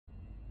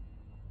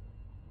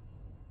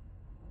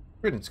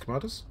Greetings,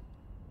 commanders.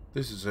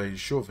 This is a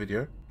short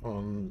video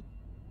on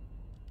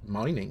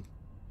mining,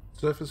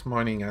 surface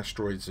mining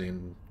asteroids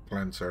in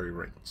planetary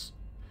rings.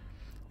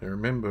 Now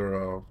remember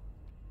our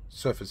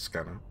surface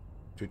scanner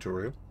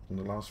tutorial in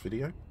the last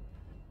video. If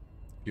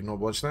you've not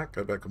watched that,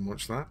 go back and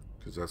watch that,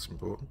 because that's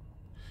important.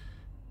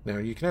 Now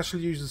you can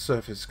actually use the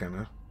surface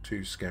scanner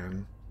to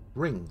scan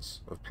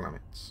rings of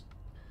planets.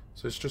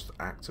 So let's just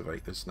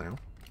activate this now.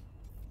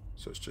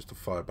 So it's just a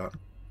fire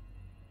button.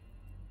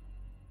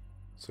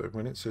 So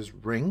when it says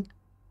ring,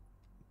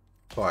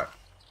 fire.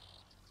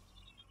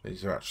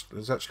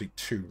 There's actually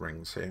 2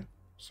 rings here,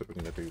 so we're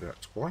going to do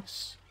that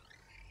twice.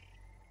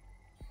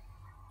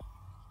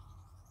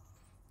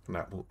 And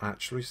that will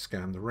actually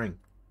scan the ring.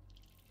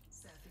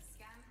 Surface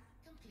scan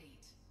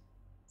complete.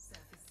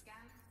 Surface scan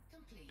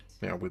complete.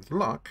 Now with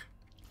luck,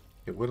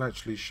 it will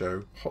actually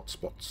show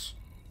hotspots.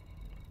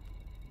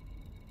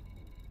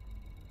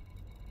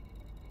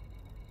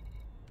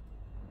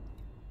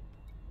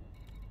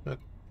 But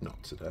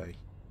not today.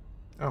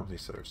 Oh,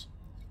 yes there is.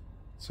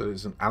 So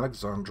there's an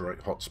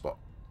Alexandrite hotspot.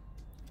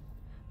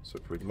 So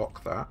if we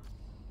lock that,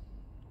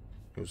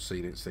 you'll see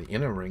that it's the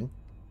inner ring.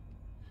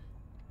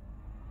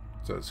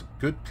 So it's a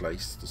good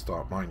place to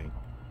start mining.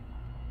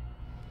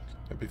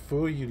 And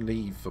before you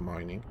leave for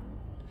mining,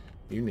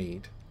 you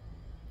need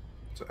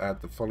to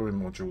add the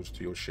following modules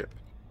to your ship.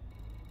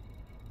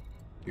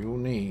 You will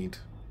need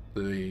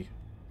the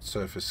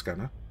surface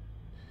scanner.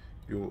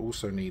 You will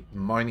also need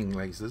mining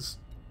lasers,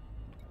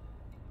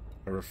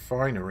 a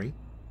refinery,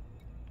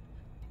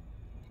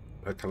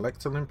 a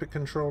collector limpet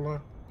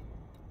controller,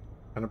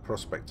 and a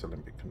prospector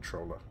limpet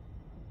controller.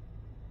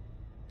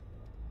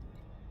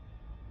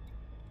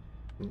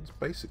 And that's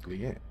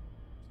basically it.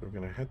 So we're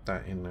going to head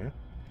that in there.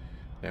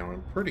 Now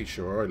I'm pretty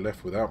sure I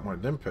left without my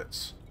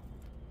limpets.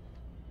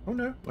 Oh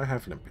no, I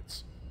have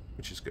limpets,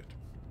 which is good.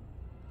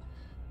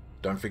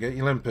 Don't forget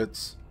your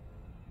limpets.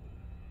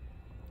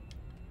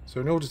 So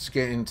in order to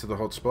get into the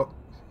hotspot,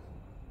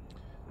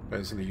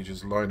 basically you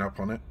just line up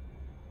on it.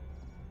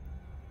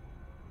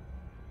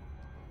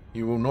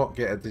 You will not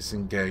get a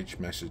disengage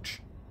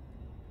message.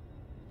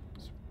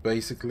 So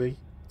basically,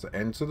 to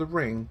enter the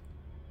ring,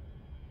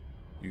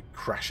 you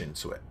crash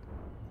into it.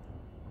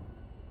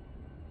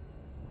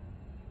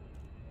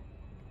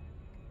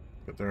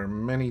 But there are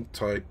many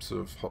types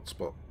of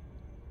hotspot,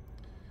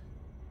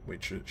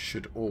 which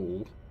should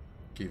all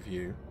give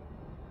you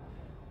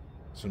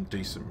some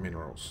decent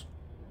minerals.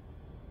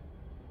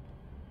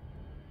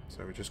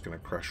 So we're just going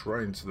to crash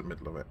right into the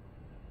middle of it.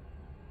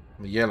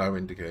 And the yellow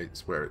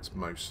indicates where it's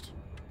most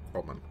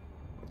common,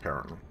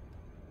 apparently.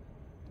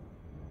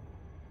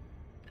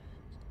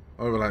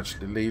 I will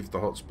actually leave the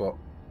hotspot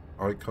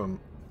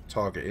icon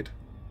targeted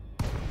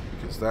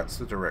because that's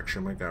the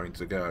direction we're going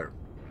to go.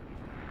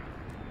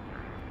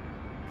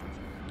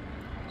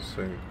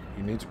 So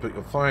you need to put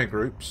your fire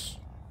groups.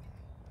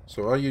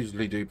 So I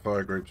usually do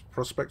fire groups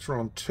prospector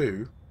on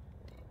 2,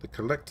 the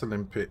collector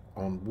limpet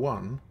on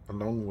 1,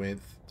 along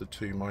with the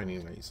 2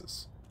 mining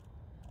lasers.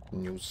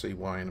 And you'll see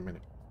why in a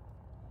minute.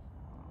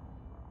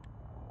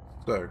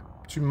 So,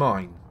 to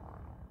mine.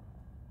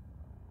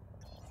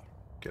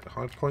 Get the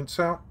hard points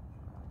out.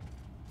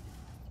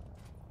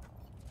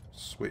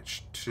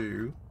 Switch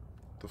to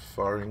the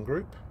firing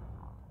group.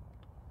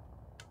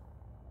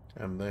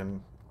 And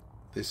then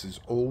this is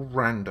all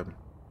random.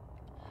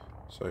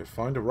 So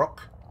find a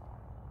rock.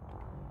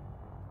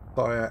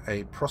 Fire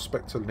a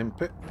prospector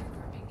limpet.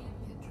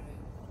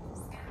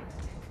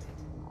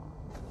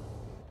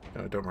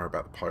 No, don't worry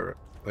about the pirate.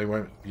 They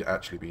won't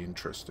actually be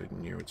interested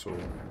in you at all.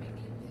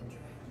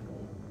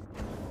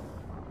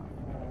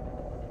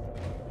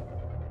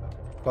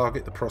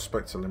 Target the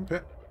prospector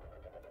limpet.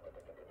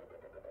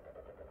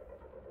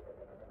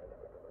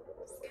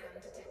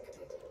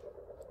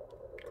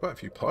 Quite a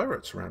few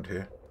pirates around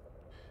here.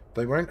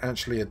 They won't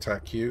actually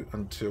attack you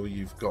until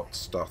you've got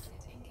stuff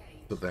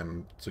for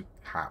them to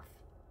have.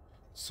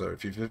 So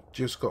if you've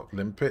just got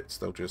limpets,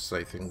 they'll just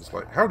say things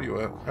like, how do you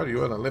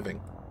earn a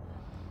living?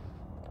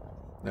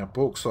 Now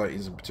bauxite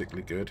isn't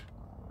particularly good.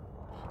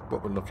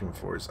 What we're looking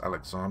for is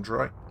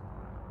Alexandrite.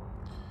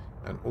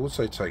 And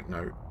also take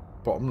note,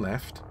 bottom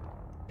left,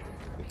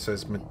 it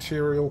says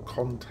material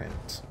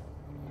content.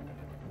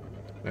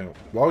 Now,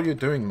 while you're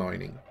doing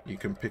mining, you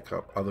can pick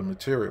up other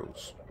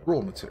materials, raw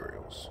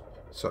materials,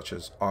 such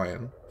as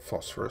iron,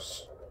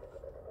 phosphorus,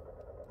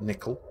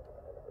 nickel,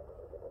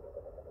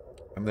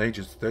 and they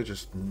just go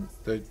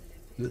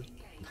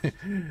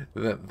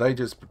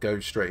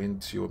straight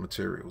into your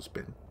materials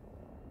bin.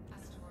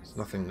 There's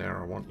nothing there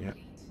I want yet.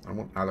 I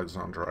want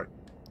Alexandrite.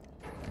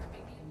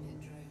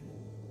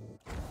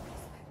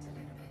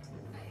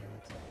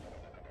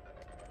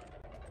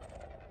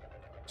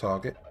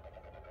 Target.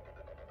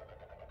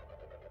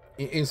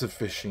 It is a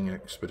fishing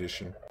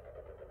expedition.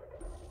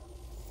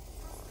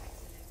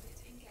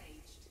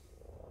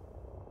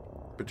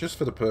 But just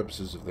for the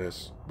purposes of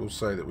this, we'll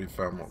say that we've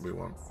found what we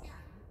want.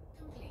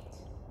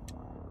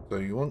 So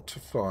you want to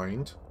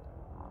find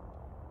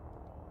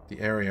the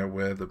area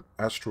where the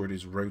asteroid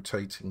is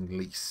rotating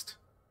least.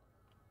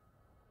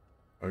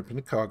 Open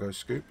the cargo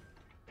scoop.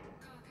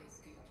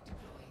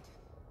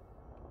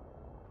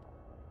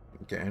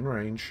 get in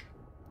range,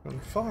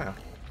 and fire.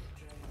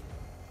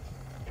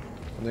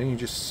 And then you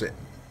just sit.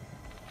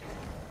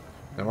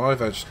 Now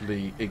I've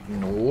actually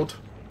ignored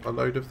a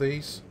load of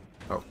these.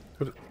 Oh,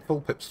 put it,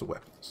 full pips to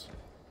weapons.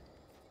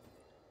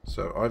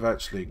 So I've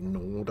actually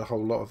ignored a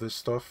whole lot of this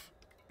stuff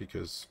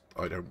because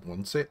I don't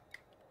want it.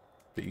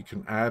 But you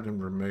can add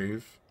and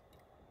remove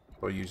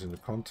by using the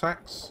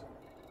contacts.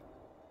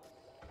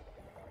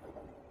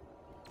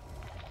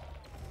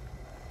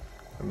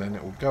 And then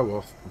it will go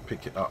off and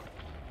pick it up.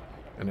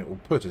 And it will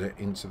put it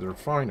into the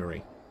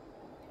refinery.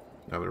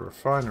 Now the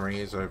refinery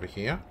is over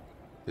here.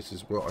 This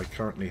is what I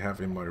currently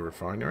have in my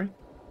refinery.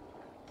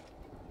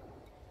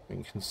 And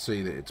you can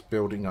see that it's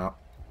building up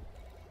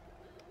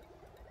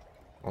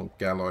on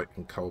gallite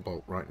and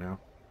cobalt right now.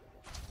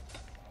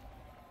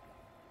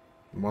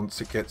 And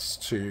once it gets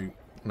to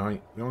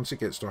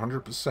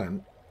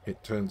 100%,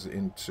 it turns it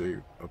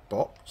into a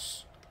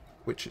box,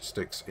 which it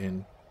sticks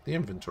in the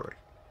inventory.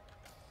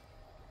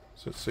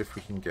 So let's see if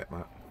we can get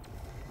that.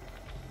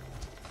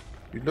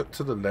 If you look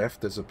to the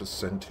left, there's a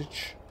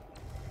percentage.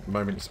 At the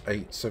moment it's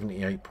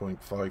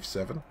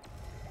 78.57.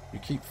 You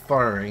keep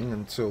firing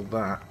until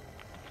that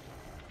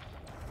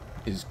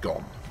is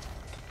gone.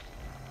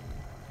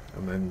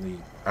 And then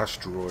the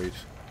asteroid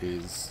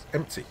is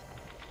empty.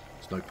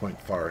 There's no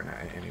point firing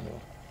at it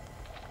anymore.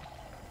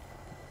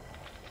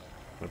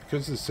 Now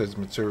because this says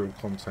material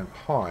content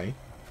high,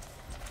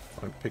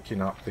 I'm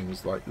picking up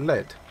things like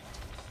lead,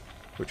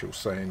 which will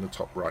say in the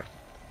top right.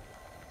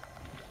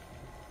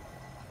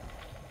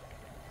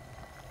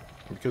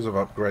 And because I've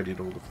upgraded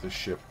all of this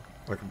ship,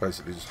 I can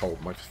basically just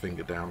hold my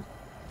finger down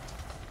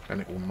and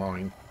it will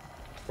mine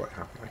quite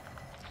happily.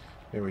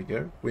 Here we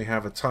go. We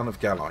have a ton of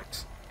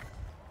gallite.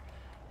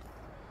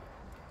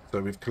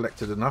 So we've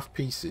collected enough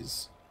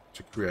pieces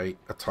to create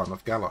a ton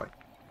of gallite.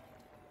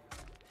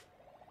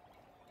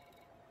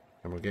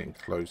 And we're getting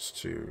close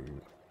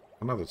to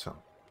another ton.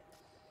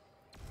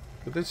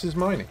 But this is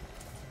mining.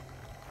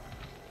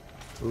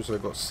 We've also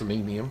got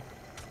selenium.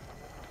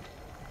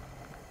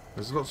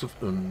 There's lots of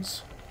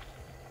uns.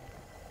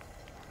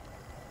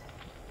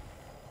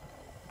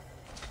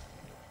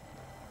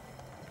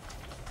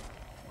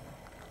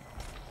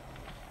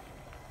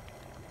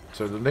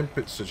 So the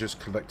limpets are just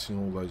collecting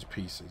all those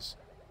pieces.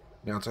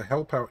 Now to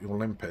help out your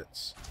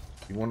limpets,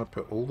 you want to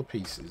put all the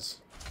pieces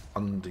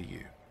under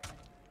you,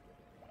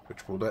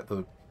 which will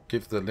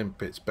give the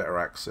limpets better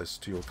access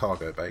to your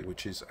cargo bay,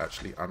 which is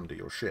actually under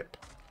your ship.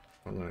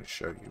 I'm going to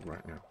show you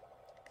right now.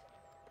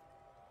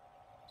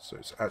 So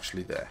it's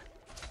actually there.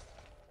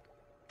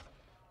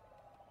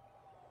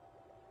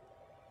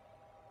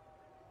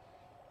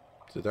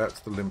 So that's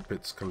the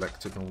limpets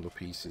collecting all the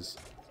pieces.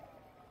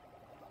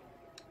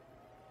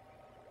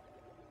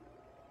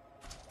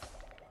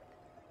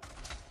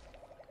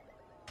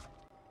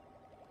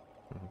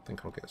 I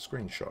think I'll get a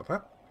screenshot of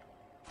that.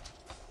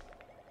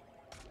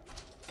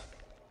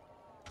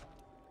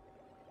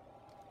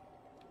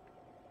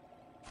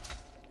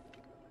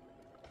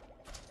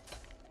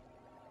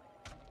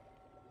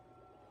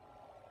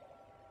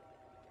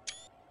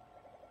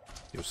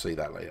 You'll see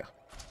that later.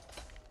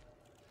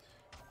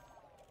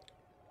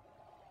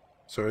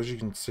 So as you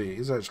can see,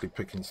 it's actually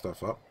picking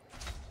stuff up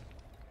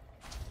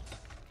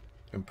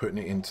and putting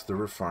it into the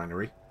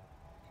refinery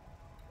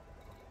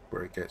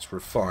where it gets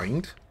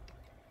refined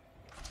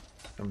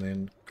and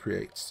then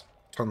creates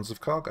tons of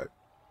cargo.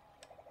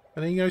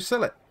 And then you go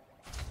sell it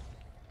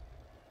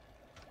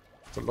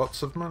for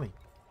lots of money.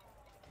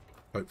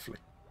 Hopefully.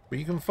 But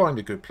you can find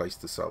a good place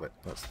to sell it.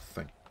 That's the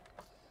thing.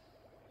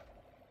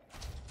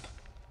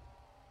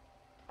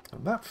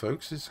 And that,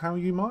 folks, is how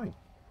you mine.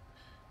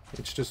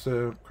 It's just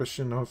a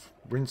question of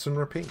rinse and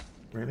repeat,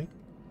 really.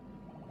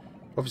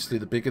 Obviously,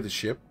 the bigger the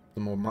ship, the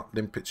more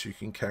limpets you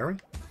can carry.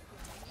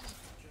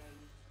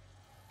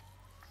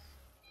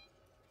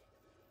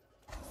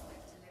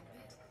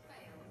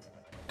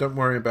 Don't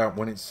worry about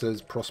when it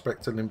says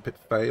prospector limpet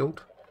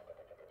failed.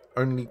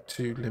 Only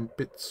 2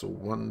 limpets or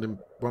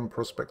one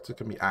prospector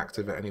can be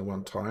active at any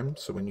one time.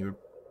 So when you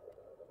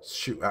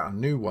shoot at a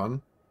new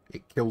one,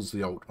 it kills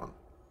the old one.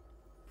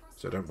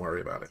 So don't worry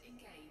about it.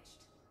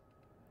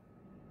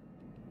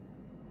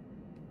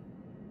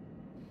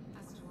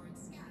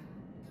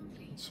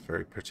 It's a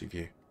very pretty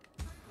view.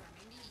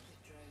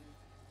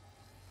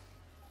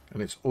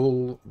 And it's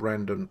all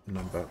random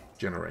number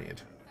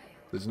generated.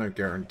 There's no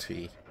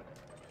guarantee.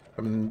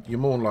 I mean, you're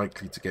more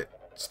likely to get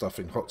stuff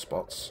in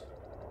hotspots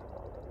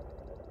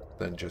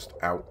than just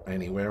out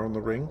anywhere on the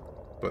ring,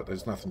 but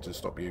there's nothing to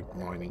stop you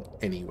mining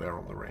anywhere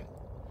on the ring.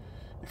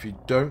 If you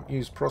don't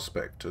use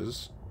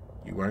prospectors,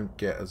 you won't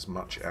get as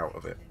much out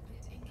of it.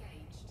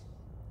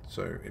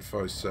 So if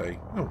I say,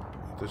 oh,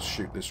 let's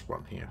shoot this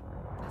one here.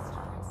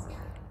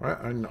 Right,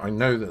 I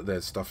know that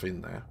there's stuff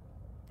in there,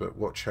 but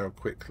watch how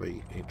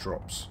quickly it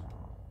drops.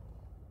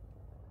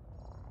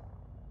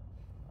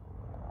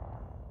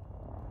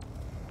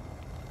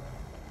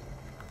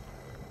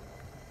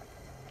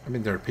 I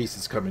mean, there are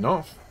pieces coming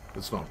off.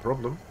 That's not a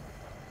problem.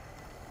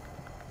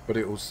 But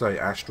it will say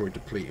asteroid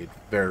depleted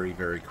very,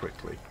 very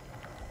quickly.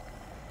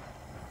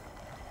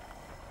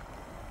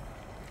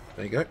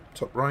 There you go,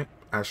 top right,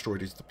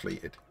 asteroid is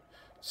depleted.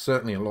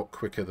 Certainly a lot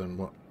quicker than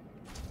what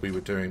we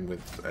were doing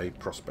with a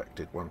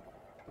prospected one.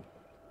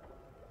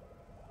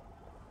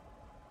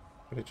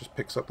 But it just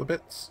picks up the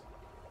bits.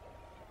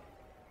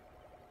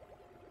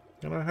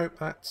 And I hope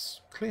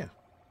that's clear.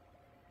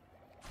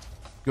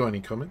 Got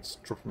any comments?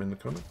 Drop them in the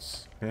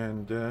comments.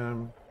 And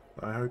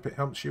I hope it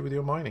helps you with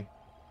your mining.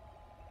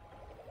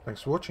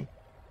 Thanks for watching.